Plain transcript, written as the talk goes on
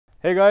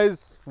Hey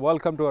guys,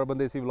 welcome to Urban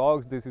Desi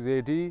Vlogs. This is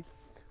AT.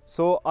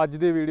 So a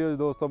the video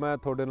दोस्तों मैं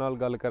थोड़े नाल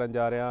गल करन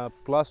जा रहा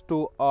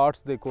 +2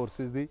 आर्ट्स के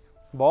कोर्सिस की।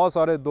 बहुत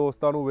सारे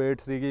दोस्तों को वेट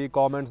सी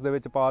कॉमेंट्स दे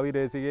विच पा भी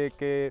रहे थे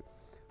कि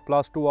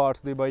 +2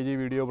 आर्ट्स की बाई जी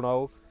वीडियो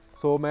बनाओ।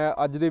 सो मैं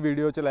अज दी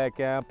वीडियो च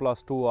लैके आया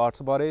 +2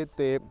 आर्ट्स बारे।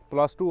 तो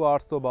 +2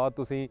 आर्ट्स तो बाद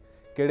तुसीं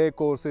किहड़े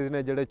कोर्सिस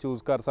ने जिहड़े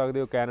चूज़ कर सकते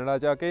हो कैनेडा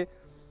च आके,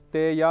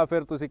 तो या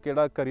फिर तुसीं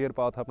किहड़ा करियर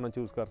पाथ अपना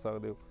चूज़ कर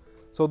सकते हो।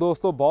 सो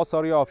दोस्तों बहुत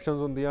सारी ऑप्शनस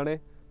होंदियां ने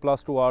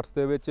 +2 आर्ट्स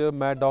दे विच।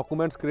 मैं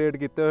डॉकूमेंट्स क्रिएट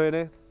किए हुए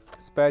हैं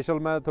स्पैशल।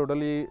 मैं थोड़े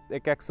लिए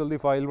एक एक्सल की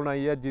फाइल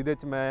बनाई है जिहदे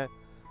च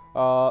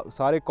मैं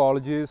सारे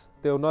कॉलेजिस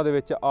तो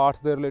उन्होंने आर्ट्स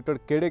के रिलेटेड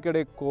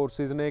किहड़े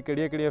कोर्सिस ने,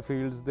 किहड़ियां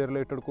फील्ड्स के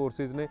रिलेटेड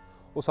कोर्सिस ने,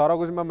 वो सारा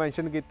कुछ मैं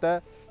मैंशन किया।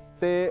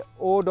 तो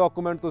वो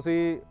डॉकूमेंट तुसी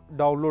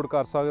डाउनलोड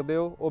कर सकते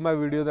हो। वो मैं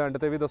वीडियो के एंड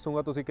ते भी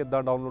दसूँगा तुसी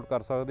किद्दां डाउनलोड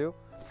कर सकते हो।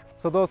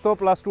 सो दोस्तों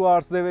 +2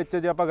 आर्ट्स दे विच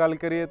जे आपां गल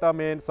करिए तो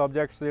मेन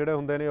सबजैक्ट्स जिहड़े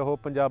हुंदे ने वो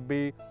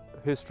पंजाबी,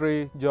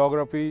 हिस्टरी,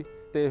 जियोग्राफी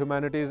तो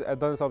ह्यूमैनिटीज़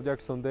इदां दे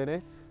सबजैक्ट्स हुंदे ने।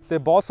 तो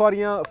बहुत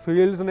सारिया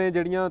फील्ड्स ने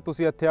जिहड़ियां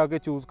तुसीं इत्थे आके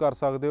चूज़ कर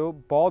सकते हो।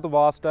 बहुत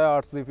वास्ट है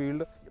आर्ट्स की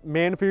फील्ड।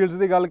 मेन फील्ड्स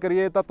की गल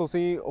करिए तो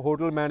तुसीं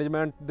होटल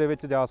मैनेजमेंट दे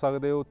विच जा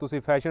सकते हो, तुसीं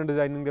फैशन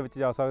डिज़ाइनिंग दे विच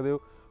जा सकते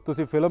हो,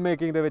 तुसीं फिल्म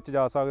मेकिंग दे विच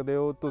जा सकते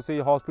हो, तुसीं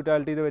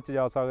हॉस्पिटैलिटी दे विच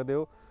जा सकते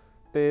हो,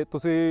 तो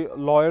तुसीं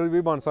लॉयर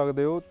भी बन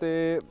सकते हो। तो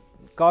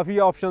काफ़ी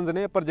ऑप्शनस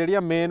ने, पर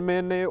जिहड़ियां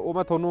मेन ने वो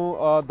मैं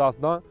तुहानूं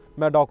दसदा।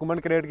 मैं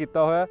डॉकूमेंट क्रिएट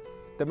किया होया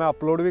तो मैं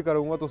अपलोड भी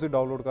करूँगा, तुसीं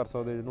डाउनलोड कर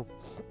सकते हो जिन्हों।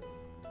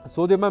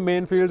 सो जो मैं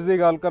मेन फील्ड्स की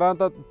गल करा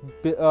तो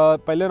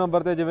पहले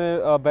नंबर पर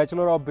जिमें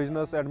bachelor of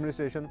business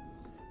administration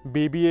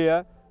BBA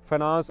है,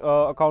 फाइनांस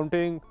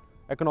अकाउंटिंग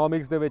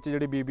इकनॉमिक्स दे विच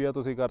जिहड़ी BBA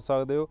तुसीं कर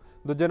सकते हो।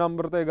 दूजे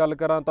नंबर पर गल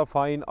करा तो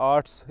फाइन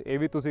आर्ट्स, ये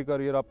भी तुसीं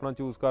करियर अपना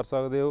चूज़ कर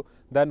सकते हो।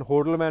 दैन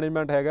होटल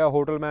मैनेजमेंट हैगा।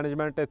 होटल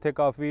मैनेजमेंट इत्थे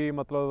काफ़ी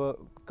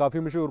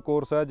मशहूर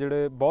कोर्स है,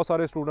 जिहड़े बहुत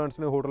सारे स्टूडेंट्स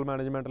ने होटल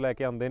मैनेजमेंट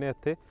लैके आते हैं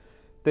इत्थे।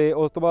 तो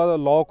उस तो बाद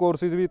लॉ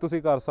कोर्सिस भी तुसीं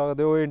कर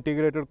सकते हो,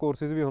 इंटीग्रेटेड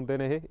कोर्सिस भी होंदे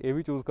ने, ये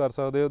भी चूज़ कर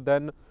सकते हो।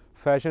 दैन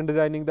फैशन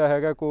डिज़ाइनिंग का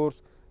हैगा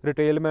कोर्स,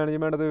 रिटेल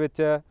मैनेजमेंट दे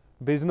विच है,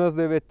 बिजनस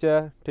दे विच है,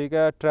 ठीक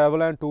है।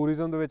 ट्रैवल एंड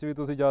टूरिज्म दे विच भी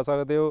तुसीं जा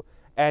सकते हो।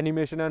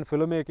 Animation and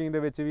film making they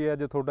विच भी है,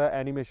 जो थोड़ा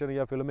एनीमेशन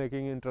या फिल्म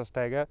मेकिंग इंटरस्ट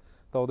हैगा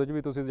तो उहदे च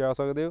भी तुसीं जा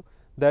सकते हो।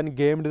 दैन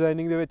गेम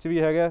डिज़ाइनिंग दे विच भी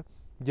हैगा,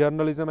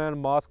 journalism and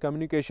mass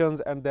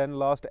कम्यूनीकेशनस and then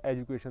last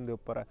education के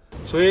उपर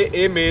है। सो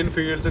ये मेन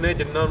फील्ड्स ने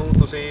जिन्होंने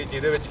तुसीं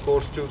जिहदे विच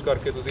कोर्स चूज़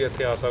करके तुसीं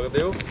इत्थे आ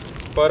सकते हो।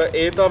 पर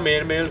यह तो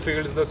मेन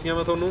फील्ड्स दसियां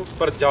मैं थोनों,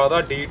 पर ज़्यादा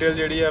डिटेल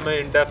जी है मैं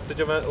इनडैप्थ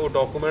च मैं वो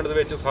डॉकूमेंट दे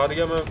विच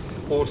सारियां मैं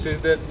कोर्सिस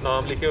के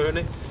नाम लिखे हुए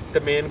हैं,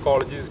 तो मेन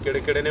कॉलेजिस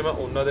किहड़े ने मैं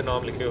उन्होंने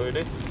नाम लिखे हुए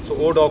हैं। सो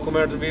वो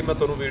डॉकूमेंट भी मैं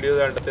थोनों वीडियो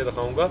के एंड पर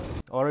दिखाऊँगा।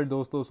 और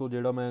दोस्तों सो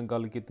जो मैं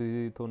गल की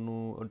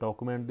थोनों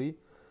डॉकूमेंट की,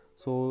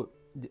 सो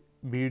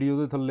वीडियो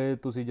के थल्ले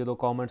तुसीं जदों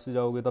कॉमेंट्स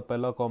जाओगे तो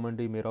पहला कॉमेंट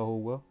ही मेरा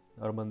होगा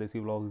अर्बन देसी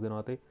व्लॉग्स के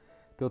नाँ ते।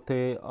 तो उत्थे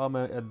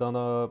मैं इदां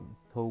दा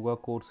होगा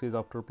courses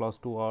after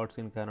 +2 arts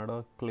in Canada,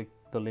 click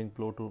the link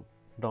below to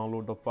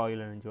download the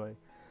file and enjoy.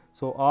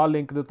 So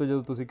link के उत्ते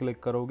जो तुसीं क्लिक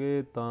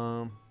करोगे तो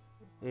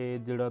ये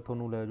जिहड़ा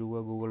तुहानूं लै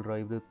जाऊगा गूगल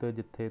ड्राइव के उत्ते,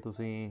 जिथे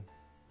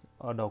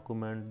तुसीं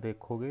डॉकूमेंट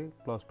देखोगे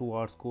 +2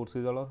 आर्ट्स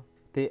कोर्सिस वाला।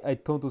 तो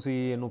इत्थों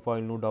तुसीं इहनूं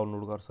फाइल नूं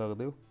डाउनलोड कर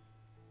सकते हो,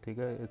 ठीक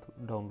है।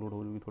 डाउनलोड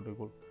हो जूगी तुहाडे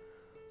कोल।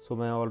 सो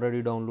मैं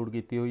ऑलरेडी डाउनलोड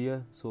की हुई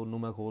है। सो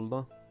उन्होंने मैं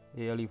खोलदा।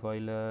 ये वाली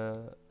फाइल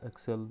है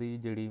एक्सल की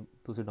जिहड़ी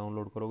तुसीं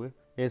डाउनलोड करोगे।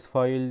 इस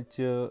फाइल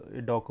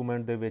च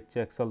डॉकूमेंट दे विच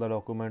एक्सल का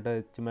डॉकूमेंट है,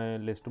 इस मैं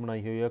लिस्ट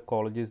बनाई हुई है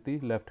कॉलेजिस की।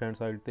 लैफ्ट हैंड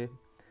साइड पर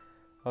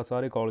आ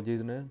सारे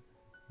कॉलेजिस ने,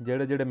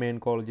 जिहड़े मेन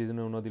कॉलेजिस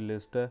ने उन्होंने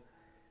लिस्ट है।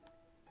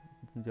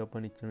 जो आप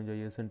नीचे नूं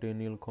जाइए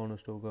सेंटेनियल,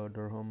 कॉनस्टोगा,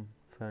 डरहम,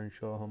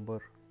 फैनशा, हंबर,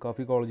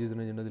 काफ़ी कॉलेजिस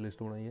ने जिन्हों की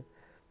लिस्ट बनाई है।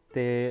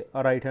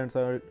 तो राइट हैंड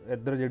साइड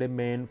इधर जिहड़े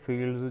मेन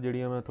फील्ड्स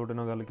जिहड़ियां मैं तुहाडे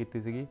नाल गल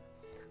कीती सीगी।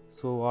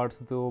 सो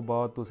आर्ट्स तो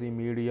बाद तुसी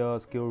media,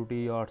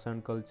 security, arts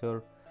and culture,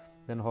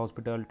 then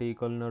hospitality,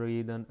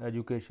 culinary, then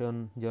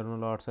education,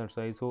 general arts and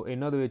science. सो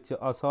इन्हां दे विच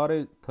आ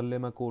सारे थल्ले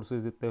मैं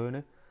कोर्सिस दिते हुए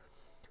हैं।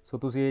 सो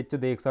तुसी इह च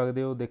देख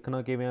सकते हो।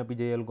 देखना किवें आ भी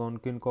जे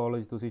एलगोनकिन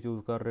कॉलेज तुसी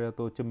चूज़ कर रहे हो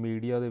तो च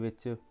मीडिया दे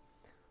विच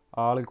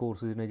आल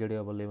कोर्सिस ने जिहड़े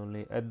अवेलेबल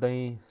ने। इदां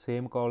ही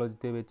सेम कॉलेज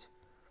दे विच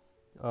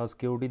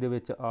सिक्योरिटी दे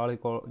विच आल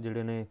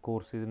जिहड़े ने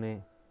कोर्सिस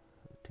ने,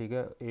 ठीक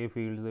है। ये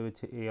फील्ड दे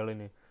विच ए वाले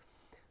ने।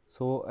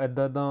 सो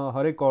इदां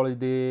हर एक कॉलेज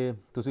दे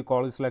तुसी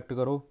कॉलेज सिलैक्ट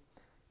करो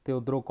तो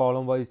उधरों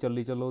कॉलम वाइज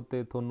चली चलो,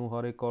 तो थोनों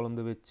हर एक कॉलम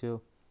दे विच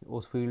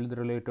उस फील्ड दे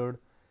रिलेटेड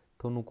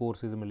थोनों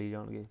कोर्सिस मिली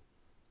जाणगे,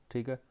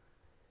 ठीक है।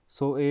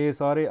 सो ये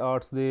सारे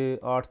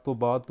आर्ट्स तो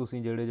बाद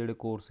तुसी जिहड़े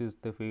कोर्सिस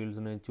ते फील्ड्स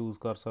ने चूज़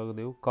कर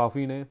सकते हो।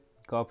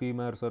 काफ़ी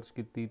मैं रिसर्च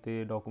की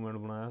तो डॉकूमेंट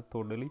बनाया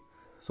तुहाडे लई।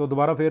 सो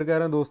दोबारा फिर कह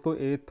रहा दोस्तों,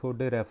 ये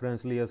तुहाडे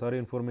रैफरेंस लिए सारी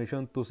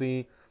इन्फॉर्मेशन।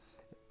 तुसी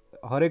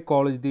हर एक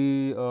कॉलेज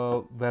की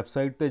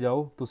वैबसाइट पर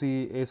जाओ,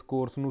 तुसी इस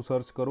कोर्स नूं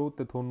सर्च करो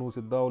तो थोनों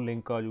सीधा वो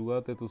लिंक आ जाऊगा,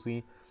 तो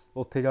तुसी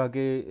उत्थे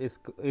जाके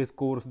इस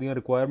कोर्स दीयां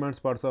रिक्वायरमेंट्स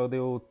पढ़ सकते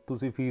हो,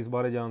 तुसी फीस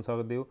बारे जान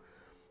सकते हो।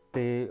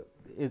 तो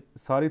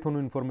सारी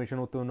थोनों इन्फॉर्मेशन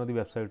उत्ते उन्हां दी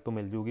वैबसाइट तो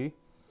मिल जूगी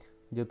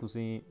जे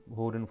तुसी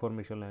होर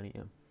इन्फॉर्मेशन लैनी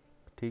है,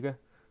 ठीक है।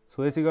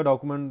 सो ये सीगा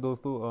डॉकूमेंट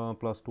दोस्तों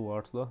 +2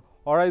 आर्ट्स का।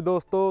 ऑलराइट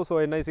दोस्तों, सो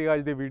इन्ना ही सीगा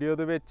अज दी वीडियो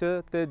दे विच।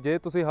 ते जे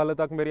तुसीं हाले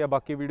तक मेरिया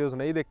बाकी वीडियोज़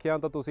नहीं देखिया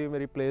तो तुसीं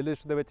मेरी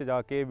प्लेलिस्ट दे विच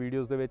जाके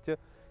वीडियोज़ दे विच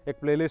एक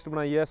प्लेलिस्ट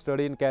बनाई है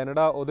स्टडी इन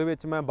कैनेडा। उहदे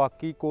विच मैं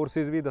बाकी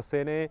कोर्सिज भी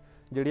दस्से ने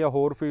जिहड़ियां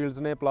होर फील्ड्स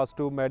ने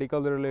 +2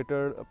 मैडिकल दे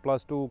रिलेटेड,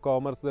 +2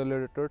 कॉमर्स दे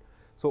रिलेटेड।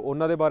 सो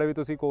उन्हां दे बारे भी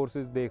तुसीं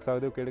कोर्सिज देख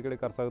सकदे हो, किहड़े-किहड़े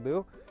कर सकदे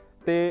हो।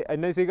 तो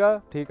इन्ना ही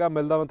सीगा, ठीक है।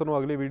 मिलदा मैं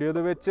तुहानूं अगली वीडियो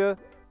दे विच।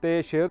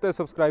 तो शेयर तो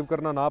सबसक्राइब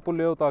करना ना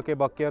भुल्लिओ ताकि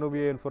बाकियां नूं भी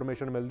ये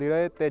इन्फॉर्मेशन मिलती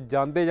रहे। तो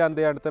जाते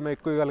जाते एंड ते मैं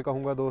इक्को ही गल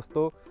कहूँगा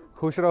दोस्तों,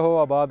 खुश रहो,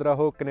 आबाद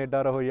रहो,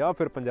 कनेडा रहो या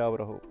फिर पंजाब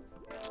रहो।